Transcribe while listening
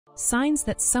Signs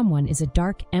that someone is a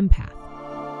dark empath.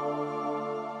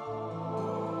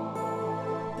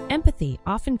 Empathy,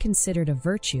 often considered a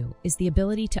virtue, is the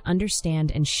ability to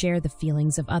understand and share the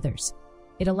feelings of others.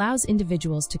 It allows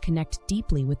individuals to connect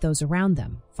deeply with those around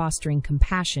them, fostering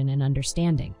compassion and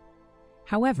understanding.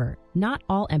 However, not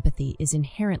all empathy is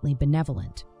inherently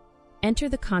benevolent. Enter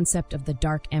the concept of the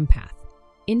dark empath.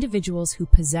 Individuals who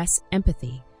possess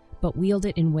empathy, but wield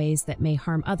it in ways that may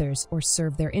harm others or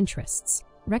serve their interests.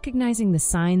 Recognizing the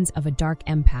signs of a dark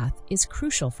empath is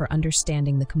crucial for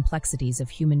understanding the complexities of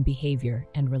human behavior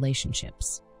and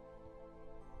relationships.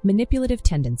 Manipulative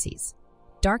tendencies.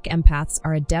 Dark empaths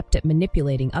are adept at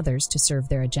manipulating others to serve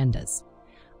their agendas.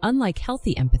 Unlike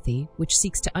healthy empathy, which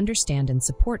seeks to understand and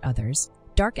support others,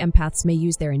 dark empaths may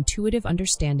use their intuitive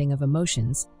understanding of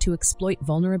emotions to exploit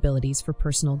vulnerabilities for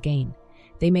personal gain.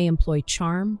 They may employ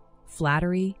charm,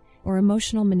 flattery, or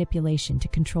emotional manipulation to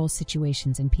control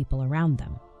situations and people around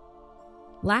them.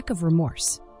 Lack of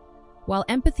remorse. While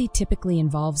empathy typically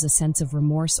involves a sense of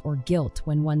remorse or guilt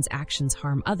when one's actions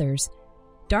harm others,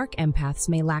 dark empaths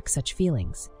may lack such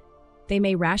feelings. They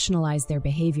may rationalize their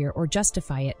behavior or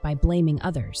justify it by blaming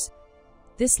others.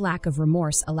 This lack of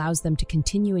remorse allows them to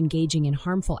continue engaging in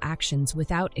harmful actions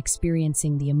without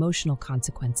experiencing the emotional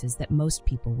consequences that most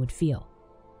people would feel.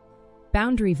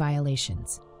 Boundary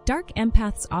violations. Dark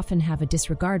empaths often have a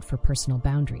disregard for personal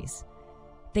boundaries.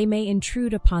 They may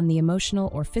intrude upon the emotional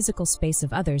or physical space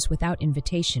of others without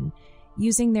invitation,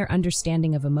 using their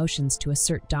understanding of emotions to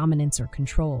assert dominance or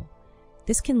control.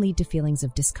 This can lead to feelings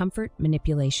of discomfort,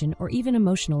 manipulation, or even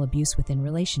emotional abuse within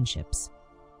relationships.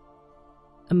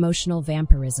 Emotional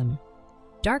vampirism.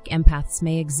 Dark empaths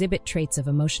may exhibit traits of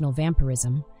emotional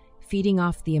vampirism, feeding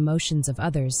off the emotions of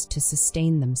others to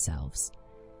sustain themselves.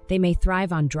 They may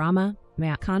thrive on drama,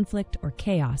 conflict, or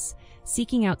chaos,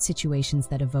 seeking out situations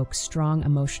that evoke strong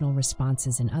emotional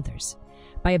responses in others.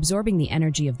 By absorbing the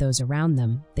energy of those around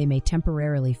them, they may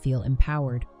temporarily feel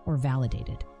empowered or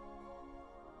validated.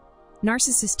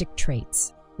 Narcissistic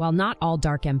traits. While not all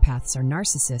dark empaths are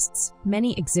narcissists,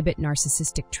 many exhibit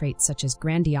narcissistic traits such as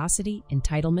grandiosity,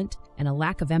 entitlement, and a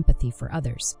lack of empathy for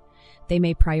others. They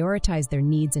may prioritize their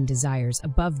needs and desires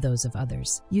above those of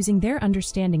others, using their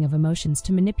understanding of emotions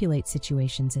to manipulate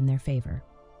situations in their favor.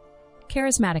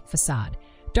 Charismatic facade.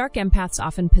 Dark empaths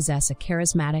often possess a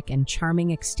charismatic and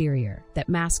charming exterior that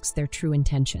masks their true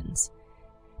intentions.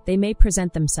 They may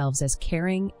present themselves as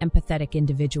caring, empathetic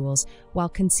individuals while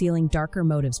concealing darker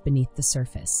motives beneath the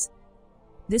surface.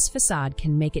 This facade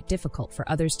can make it difficult for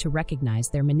others to recognize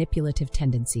their manipulative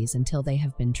tendencies until they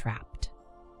have been trapped.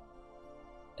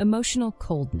 Emotional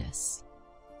coldness.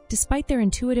 Despite their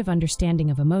intuitive understanding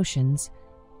of emotions,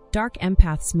 dark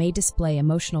empaths may display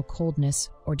emotional coldness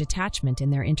or detachment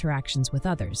in their interactions with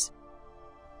others.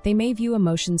 They may view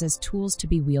emotions as tools to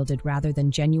be wielded rather than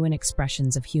genuine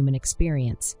expressions of human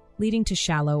experience, leading to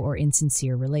shallow or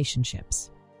insincere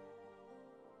relationships.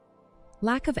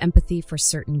 Lack of empathy for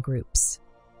certain groups.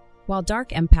 While dark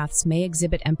empaths may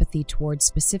exhibit empathy towards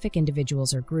specific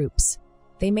individuals or groups,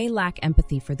 they may lack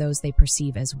empathy for those they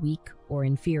perceive as weak or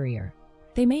inferior.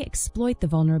 They may exploit the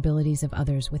vulnerabilities of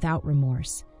others without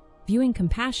remorse, viewing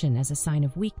compassion as a sign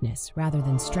of weakness rather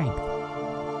than strength.